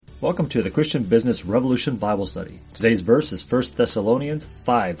Welcome to the Christian Business Revolution Bible Study. Today's verse is 1 Thessalonians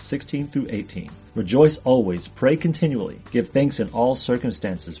 5:16 through 18. Rejoice always, pray continually, give thanks in all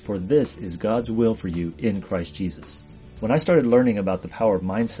circumstances, for this is God's will for you in Christ Jesus. When I started learning about the power of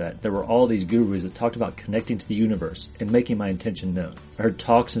mindset, there were all these gurus that talked about connecting to the universe and making my intention known. I heard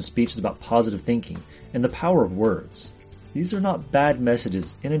talks and speeches about positive thinking and the power of words. These are not bad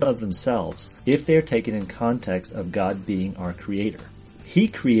messages in and of themselves if they are taken in context of God being our creator. He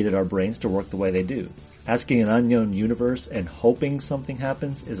created our brains to work the way they do. Asking an unknown universe and hoping something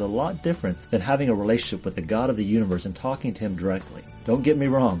happens is a lot different than having a relationship with the God of the universe and talking to Him directly. Don't get me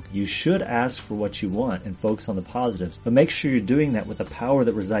wrong, you should ask for what you want and focus on the positives, but make sure you're doing that with the power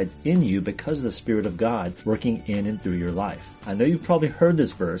that resides in you because of the Spirit of God working in and through your life. I know you've probably heard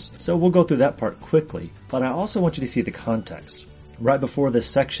this verse, so we'll go through that part quickly, but I also want you to see the context. Right before this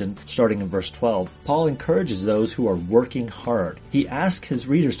section, starting in verse 12, Paul encourages those who are working hard. He asks his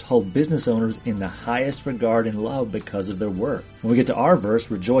readers to hold business owners in the highest regard and love because of their work. When we get to our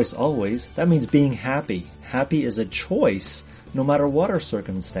verse, rejoice always, that means being happy. Happy is a choice no matter what our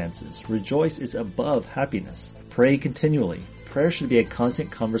circumstances. Rejoice is above happiness. Pray continually. Prayer should be a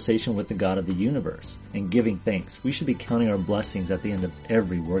constant conversation with the God of the universe and giving thanks. We should be counting our blessings at the end of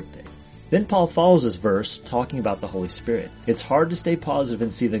every workday. Then Paul follows this verse talking about the Holy Spirit. It's hard to stay positive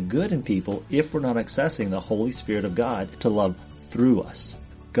and see the good in people if we're not accessing the Holy Spirit of God to love through us.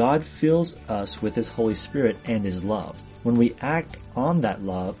 God fills us with His Holy Spirit and His love. When we act on that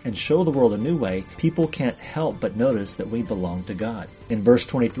love and show the world a new way, people can't help but notice that we belong to God. In verse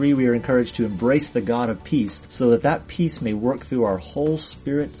 23, we are encouraged to embrace the God of peace so that that peace may work through our whole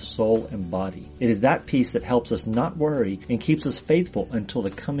spirit, soul, and body. It is that peace that helps us not worry and keeps us faithful until the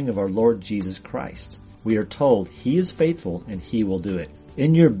coming of our Lord Jesus Christ. We are told He is faithful and He will do it.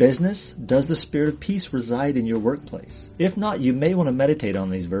 In your business, does the Spirit of peace reside in your workplace? If not, you may want to meditate on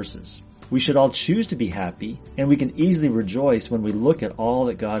these verses. We should all choose to be happy, and we can easily rejoice when we look at all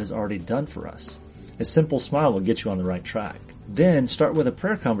that God has already done for us. A simple smile will get you on the right track. Then start with a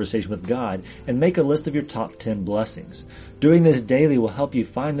prayer conversation with God and make a list of your top 10 blessings. Doing this daily will help you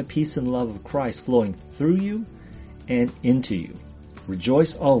find the peace and love of Christ flowing through you and into you.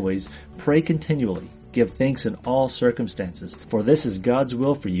 Rejoice always, pray continually, give thanks in all circumstances, for this is God's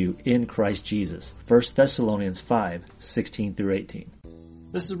will for you in Christ Jesus. 1 Thessalonians 5:16 through 18.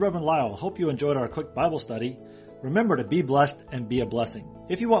 This is Reverend Lyle. Hope you enjoyed our quick Bible study. Remember to be blessed and be a blessing.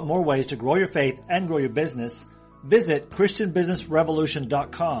 If you want more ways to grow your faith and grow your business, visit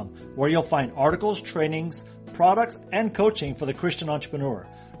ChristianBusinessRevolution.com, where you'll find articles, trainings, products, and coaching for the Christian entrepreneur.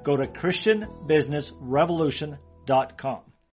 Go to ChristianBusinessRevolution.com.